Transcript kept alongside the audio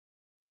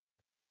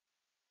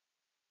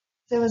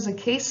So as a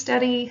case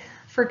study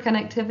for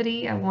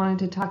connectivity, I wanted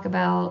to talk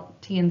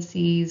about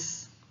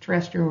TNC's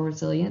terrestrial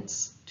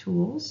resilience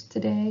tools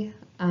today,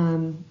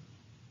 and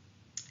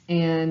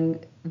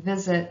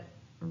visit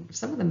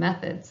some of the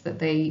methods that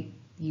they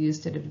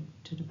use to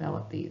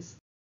develop these.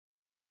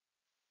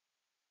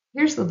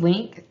 Here's the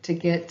link to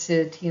get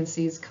to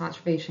TNC's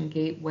Conservation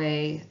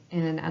Gateway,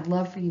 and I'd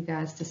love for you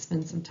guys to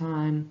spend some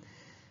time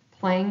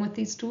playing with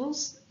these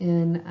tools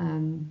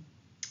in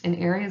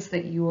areas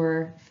that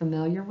you're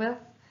familiar with,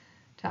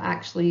 to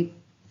actually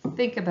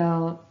think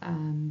about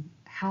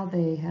how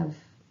they have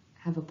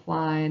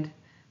applied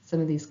some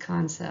of these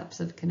concepts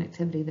of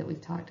connectivity that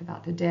we've talked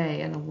about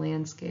today in a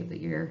landscape that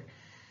you're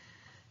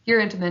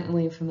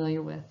intimately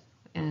familiar with,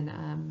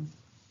 and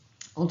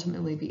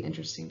ultimately be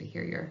interesting to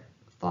hear your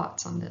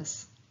thoughts on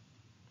this.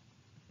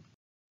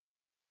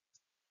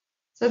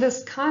 So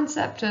this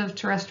concept of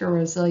terrestrial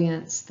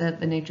resilience that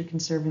the Nature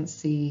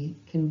Conservancy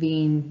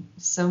convened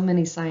so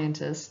many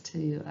scientists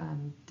to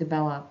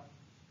develop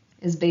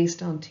is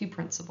based on two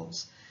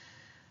principles,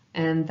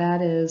 and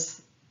that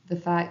is the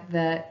fact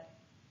that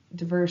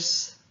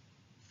diverse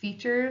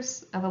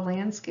features of a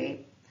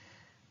landscape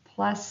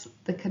plus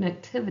the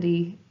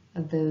connectivity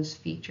of those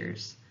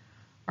features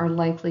are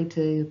likely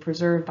to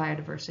preserve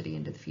biodiversity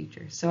into the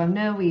future. So I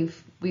know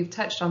we've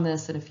touched on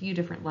this in a few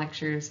different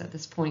lectures at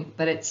this point,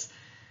 but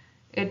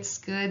it's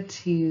good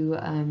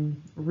to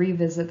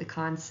revisit the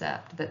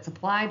concept that's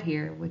applied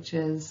here, which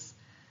is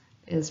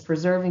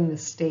preserving the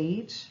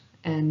stage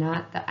and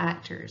not the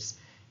actors.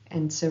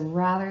 And so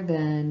rather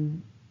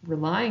than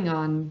relying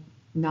on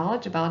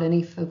knowledge about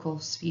any focal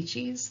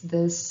species,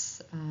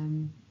 this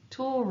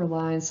tool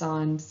relies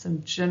on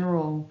some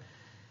general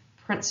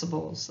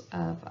principles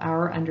of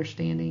our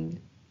understanding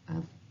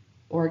of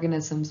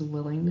organisms'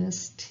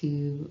 willingness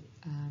to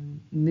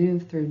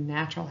move through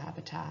natural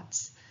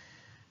habitats,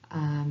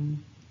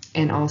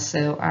 and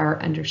also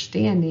our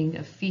understanding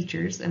of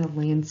features in a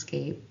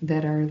landscape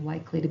that are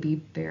likely to be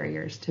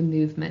barriers to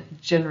movement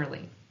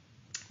generally,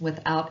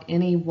 without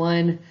any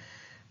one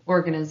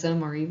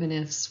organism or even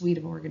a suite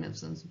of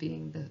organisms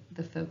being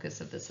the focus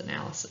of this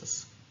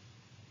analysis.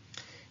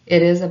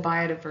 It is a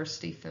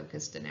biodiversity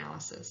focused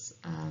analysis.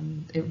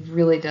 It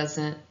really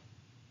doesn't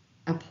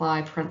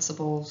apply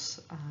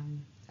principles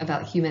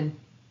about human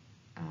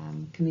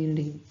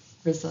community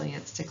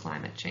resilience to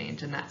climate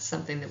change, and that's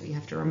something that we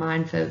have to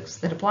remind folks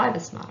that apply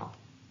this model.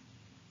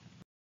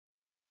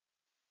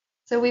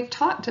 So we've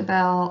talked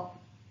about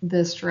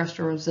this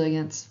terrestrial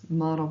resilience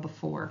model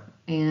before,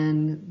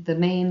 and the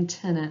main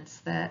tenets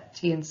that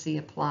TNC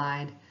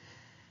applied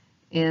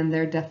in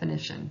their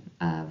definition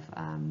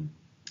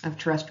of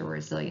terrestrial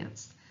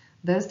resilience.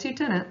 Those two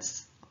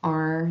tenets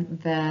are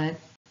that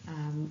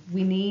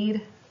we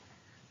need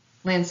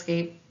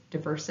landscape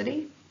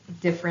diversity,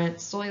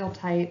 different soil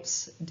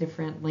types,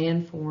 different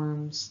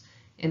landforms,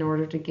 in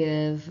order to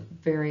give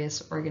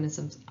various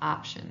organisms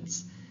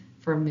options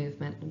for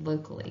movement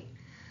locally.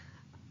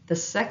 The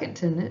second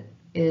tenet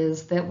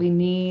is that we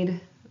need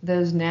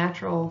those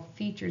natural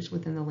features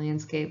within the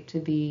landscape to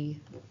be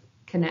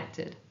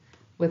connected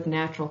with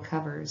natural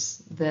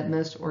covers that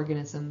most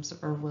organisms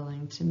are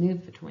willing to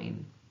move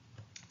between.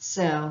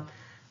 So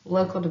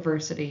local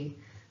diversity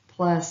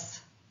plus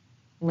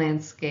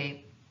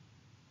landscape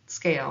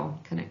scale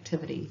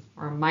connectivity,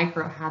 or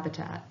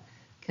microhabitat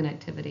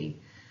connectivity,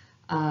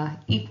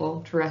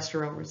 equal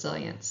terrestrial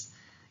resilience.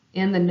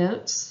 In the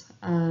notes,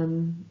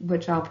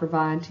 which I'll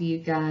provide to you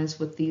guys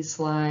with these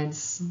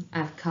slides,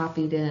 I've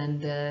copied in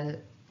the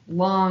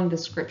long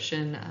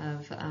description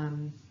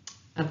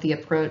of the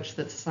approach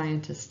that the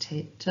scientists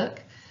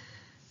took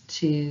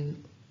to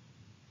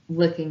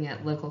looking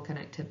at local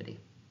connectivity.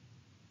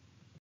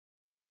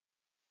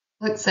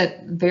 Looks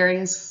at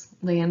various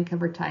land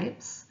cover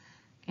types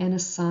and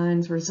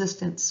assigns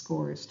resistance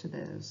scores to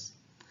those.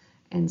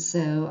 And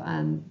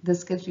so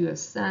this gives you a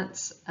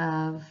sense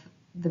of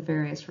the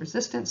various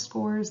resistance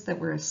scores that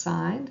were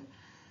assigned.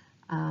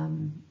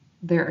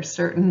 There are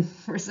certain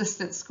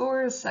resistance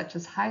scores, such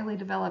as highly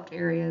developed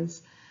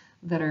areas,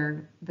 that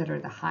are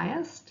the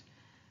highest.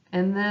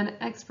 And then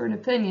expert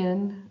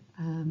opinion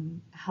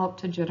helped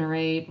to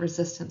generate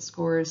resistance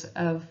scores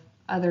of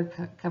other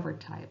cover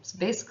types,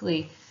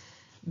 basically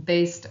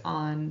based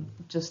on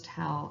just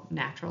how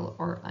natural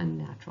or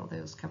unnatural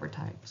those cover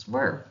types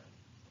were.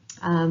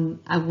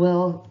 I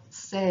will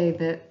say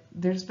that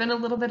there's been a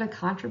little bit of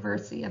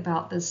controversy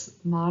about this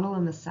model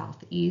in the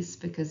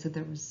Southeast because of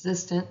the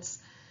resistance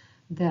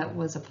that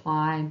was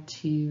applied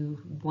to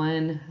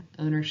one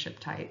ownership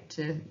type,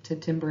 to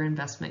timber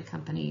investment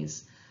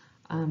companies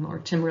or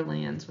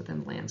timberlands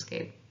within the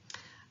landscape.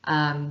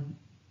 And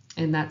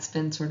that's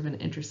been sort of an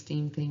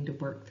interesting thing to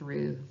work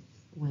through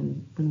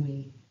when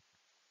we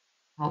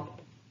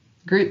help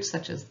groups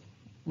such as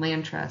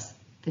Land Trust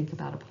think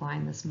about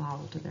applying this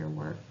model to their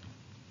work.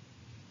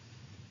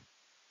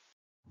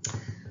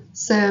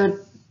 So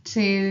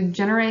to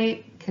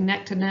generate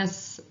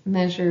connectedness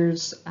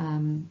measures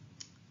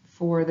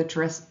for the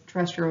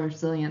terrestrial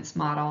resilience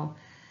model,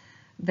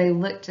 they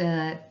looked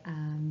at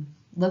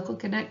local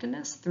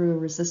connectedness through a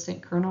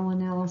resistant kernel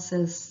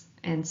analysis.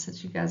 And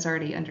since you guys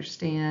already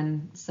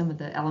understand some of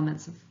the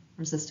elements of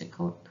resistant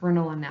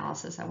kernel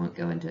analysis, I won't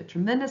go into a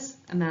tremendous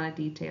amount of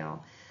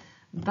detail,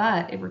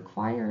 but it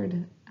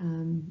required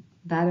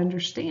that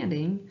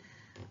understanding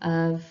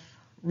of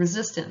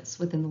resistance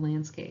within the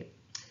landscape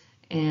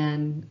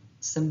and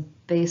some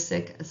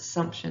basic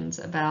assumptions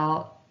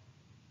about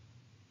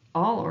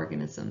all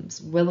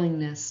organisms'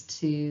 willingness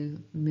to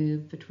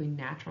move between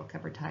natural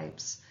cover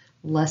types,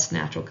 less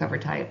natural cover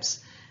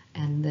types,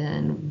 and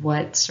then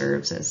what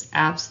serves as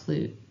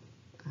absolute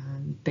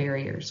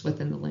barriers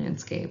within the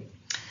landscape.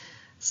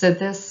 So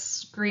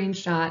this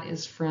screenshot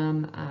is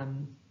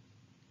from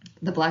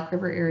the Black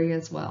River area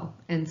as well,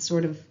 and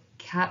sort of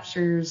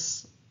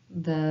captures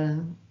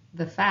the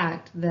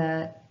fact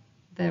that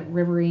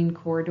riverine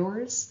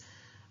corridors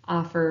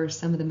offer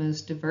some of the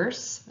most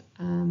diverse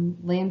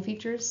land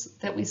features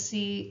that we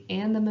see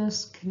and the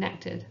most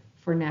connected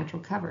for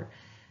natural cover.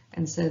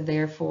 And so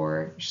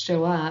therefore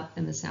show up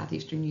in the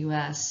southeastern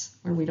US,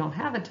 where we don't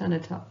have a ton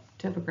of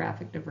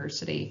topographic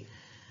diversity,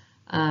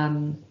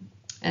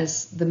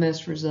 as the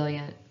most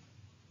resilient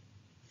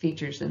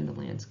features in the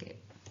landscape.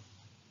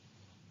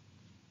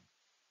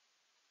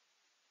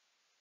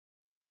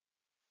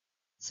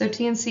 So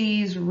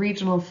TNC's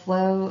regional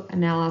flow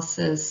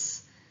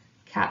analysis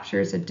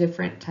captures a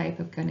different type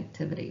of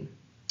connectivity.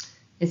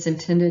 It's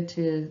intended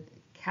to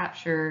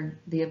capture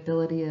the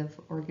ability of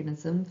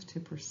organisms to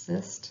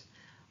persist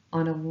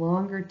on a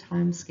longer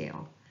time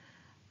scale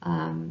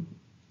and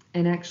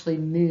actually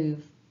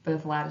move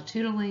both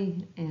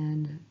latitudinally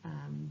and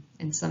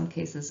in some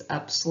cases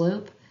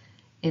upslope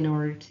in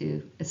order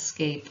to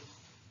escape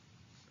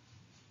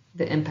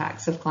the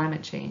impacts of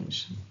climate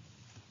change.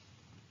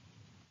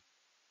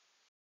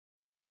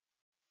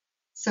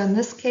 So in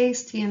this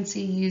case,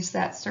 TNC used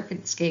that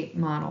circuitscape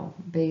model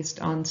based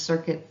on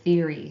circuit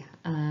theory.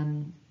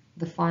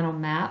 The final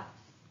map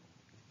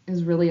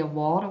is really a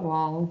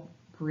wall-to-wall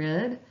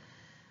grid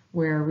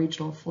where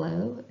regional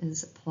flow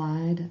is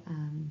applied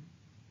and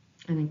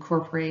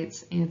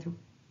incorporates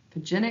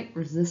anthropogenic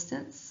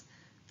resistance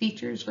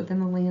features within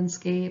the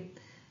landscape.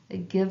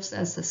 It gives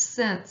us a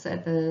sense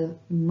at the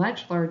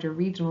much larger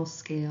regional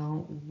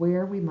scale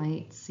where we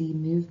might see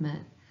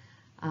movement.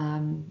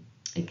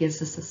 It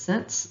gives us a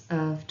sense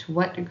of to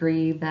what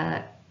degree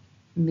that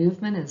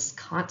movement is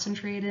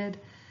concentrated,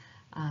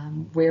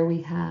 where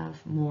we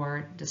have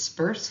more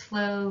dispersed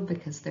flow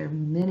because there are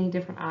many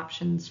different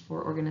options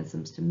for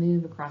organisms to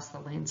move across the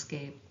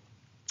landscape.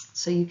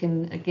 So you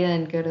can,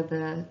 again, go to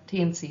the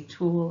TNC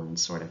tool and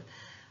sort of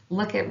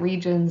look at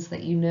regions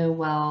that you know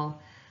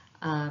well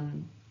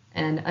and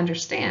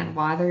understand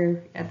why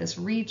they're at this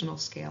regional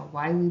scale,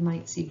 why we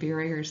might see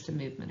barriers to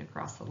movement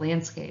across the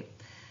landscape.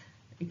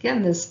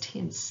 Again, this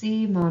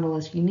TNC model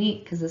is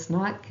unique because it's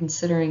not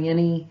considering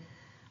any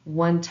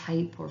one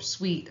type or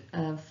suite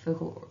of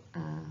focal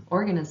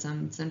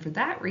organisms, and for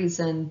that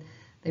reason,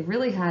 they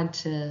really had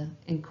to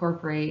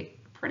incorporate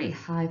a pretty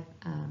high,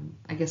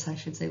 I guess I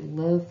should say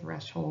low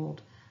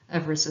threshold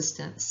of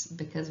resistance,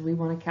 because we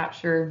want to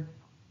capture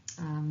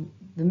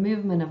the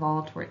movement of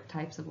all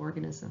types of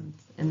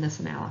organisms in this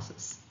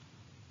analysis.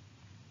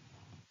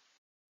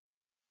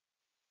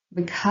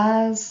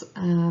 Because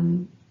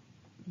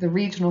the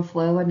regional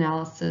flow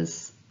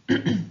analysis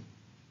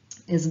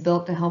is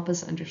built to help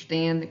us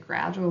understand the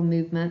gradual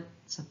movement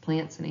of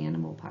plants and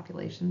animal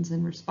populations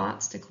in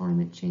response to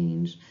climate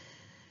change.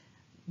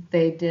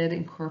 They did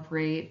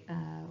incorporate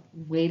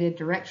weighted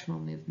directional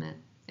movement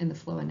in the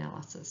flow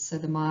analysis. So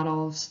the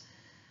models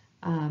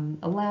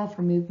allow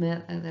for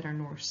movement that are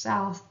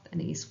north-south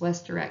and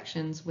east-west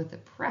directions, with a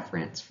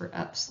preference for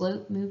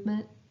upslope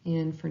movement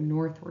and for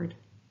northward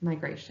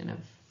migration of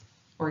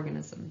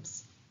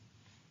organisms.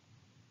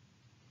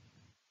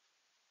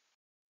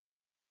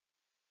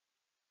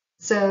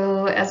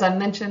 So as I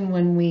mentioned,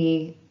 when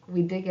we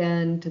dig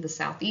into the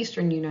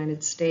southeastern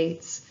United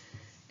States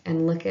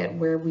and look at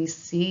where we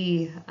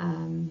see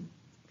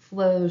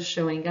flows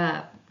showing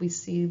up, we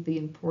see the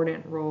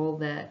important role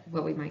that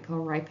what we might call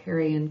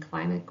riparian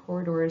climate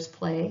corridors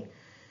play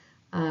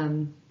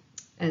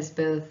as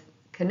both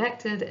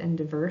connected and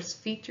diverse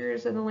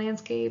features in the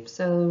landscape.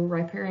 So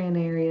riparian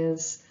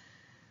areas,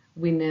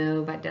 we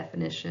know by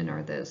definition,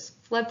 are those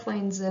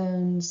floodplain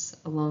zones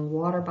along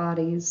water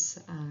bodies.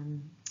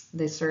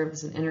 They serve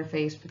as an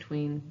interface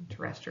between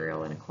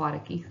terrestrial and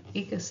aquatic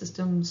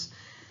ecosystems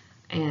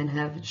and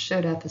have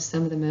showed up as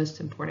some of the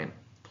most important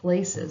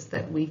places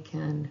that we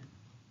can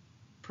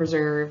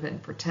preserve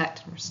and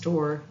protect and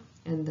restore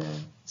in the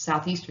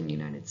southeastern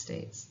United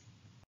States.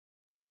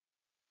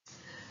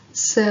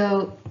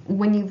 So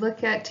when you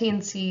look at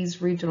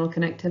TNC's regional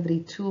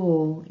connectivity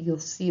tool, you'll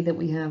see that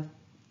we have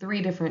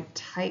 3 different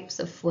types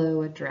of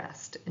flow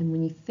addressed. And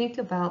when you think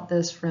about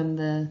this from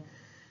the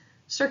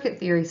circuit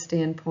theory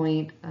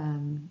standpoint,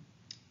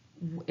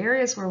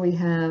 areas where we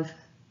have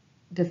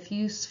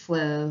diffuse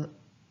flow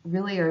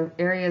really are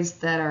areas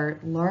that are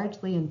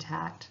largely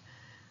intact.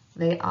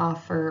 They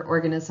offer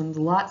organisms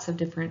lots of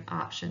different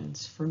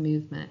options for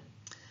movement.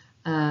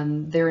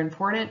 They're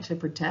important to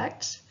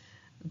protect.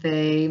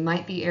 They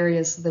might be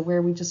areas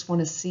where we just want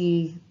to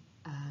see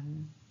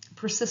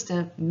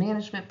persistent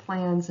management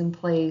plans in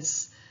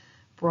place,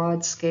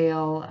 broad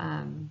scale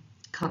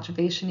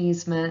conservation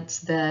easements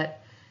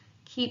that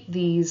keep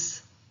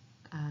these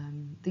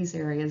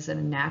areas in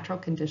a natural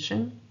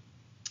condition,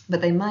 but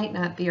they might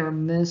not be our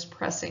most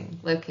pressing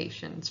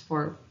locations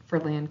for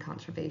land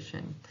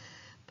conservation.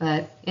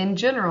 But in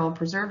general,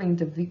 preserving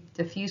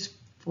diffuse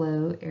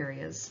flow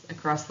areas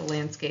across the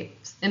landscape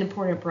is an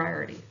important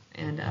priority.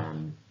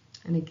 And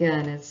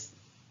again, it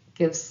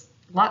gives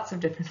lots of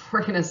different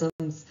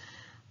organisms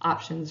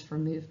options for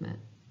movement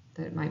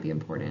that might be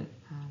important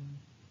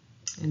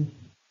in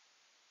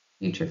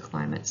future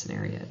climate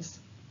scenarios.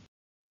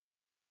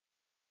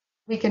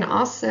 We can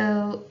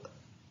also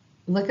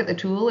look at the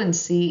tool and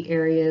see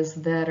areas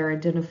that are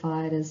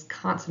identified as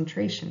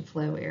concentration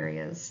flow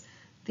areas.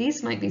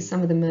 These might be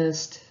some of the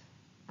most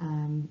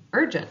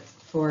urgent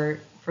for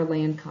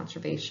land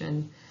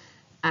conservation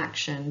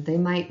action. They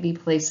might be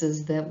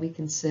places that we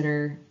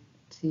consider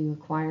to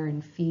acquire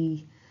and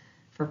fee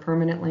for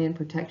permanent land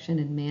protection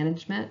and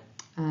management.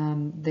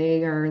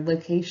 They are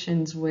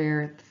locations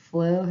where the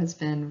flow has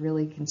been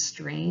really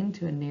constrained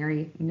to a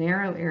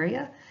narrow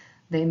area.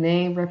 They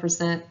may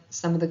represent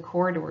some of the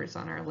corridors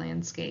on our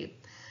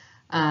landscape,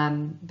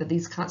 but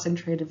these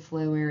concentrated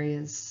flow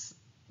areas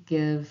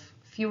give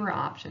fewer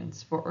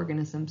options for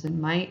organisms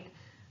and might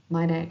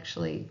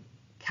actually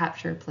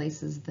capture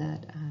places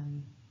that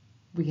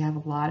we have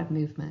a lot of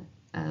movement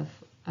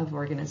of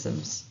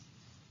organisms.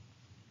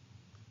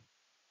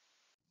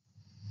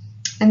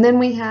 And then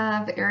we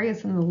have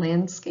areas in the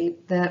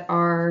landscape that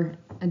are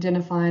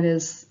identified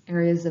as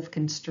areas of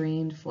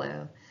constrained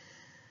flow.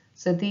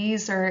 So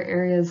these are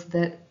areas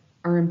that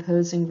are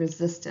imposing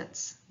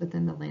resistance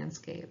within the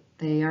landscape.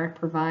 They aren't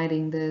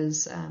providing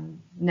those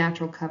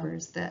natural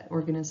covers that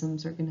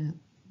organisms are going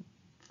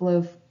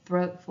to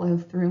flow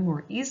through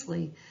more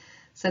easily.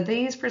 So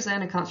these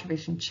present a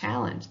conservation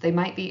challenge. They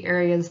might be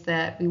areas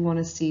that we want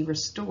to see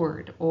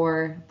restored,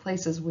 or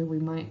places where we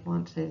might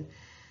want to,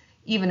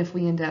 even if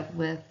we end up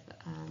with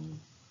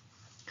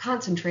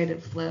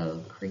concentrated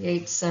flow,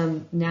 create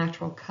some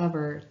natural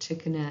cover to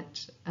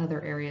connect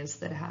other areas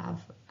that have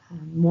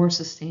more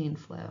sustained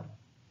flow.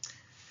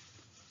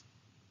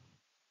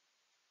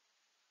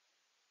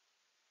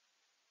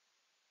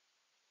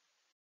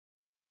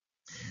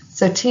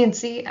 So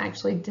TNC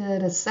actually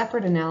did a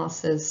separate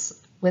analysis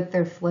with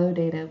their flow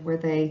data where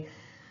they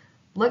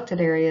looked at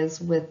areas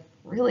with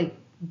really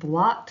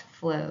blocked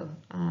flow,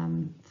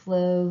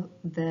 flow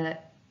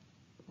that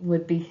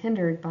would be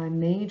hindered by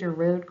major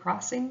road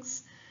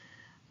crossings.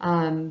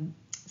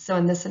 So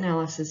in this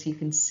analysis, you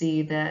can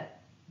see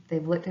that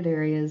they've looked at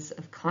areas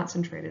of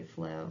concentrated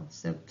flow,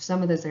 so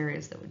some of those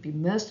areas that would be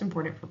most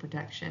important for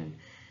protection,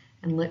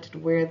 and looked at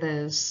where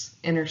those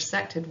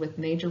intersected with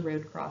major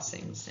road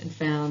crossings and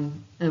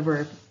found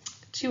over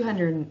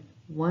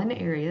 201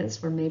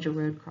 areas where major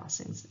road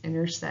crossings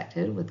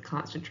intersected with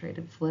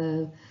concentrated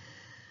flow.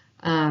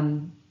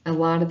 A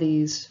lot of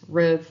these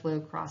road flow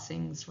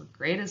crossings were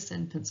greatest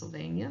in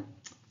Pennsylvania,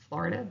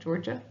 Florida,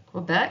 Georgia,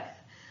 Quebec.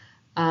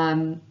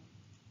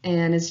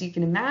 And as you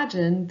can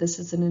imagine, this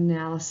is an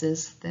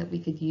analysis that we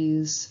could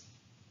use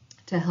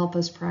to help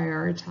us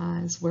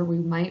prioritize where we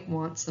might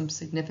want some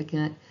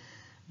significant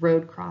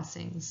road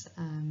crossings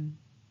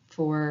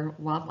for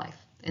wildlife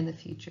in the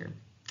future.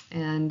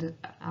 And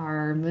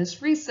our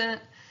most recent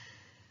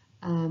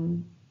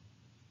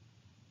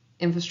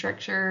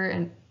Infrastructure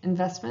and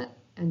Investment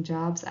and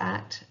Jobs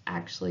Act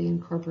actually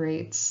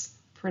incorporates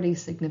pretty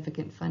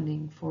significant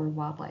funding for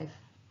wildlife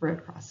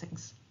road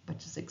crossings,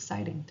 which is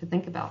exciting to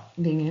think about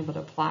being able to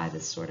apply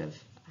this sort of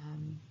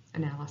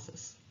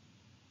analysis.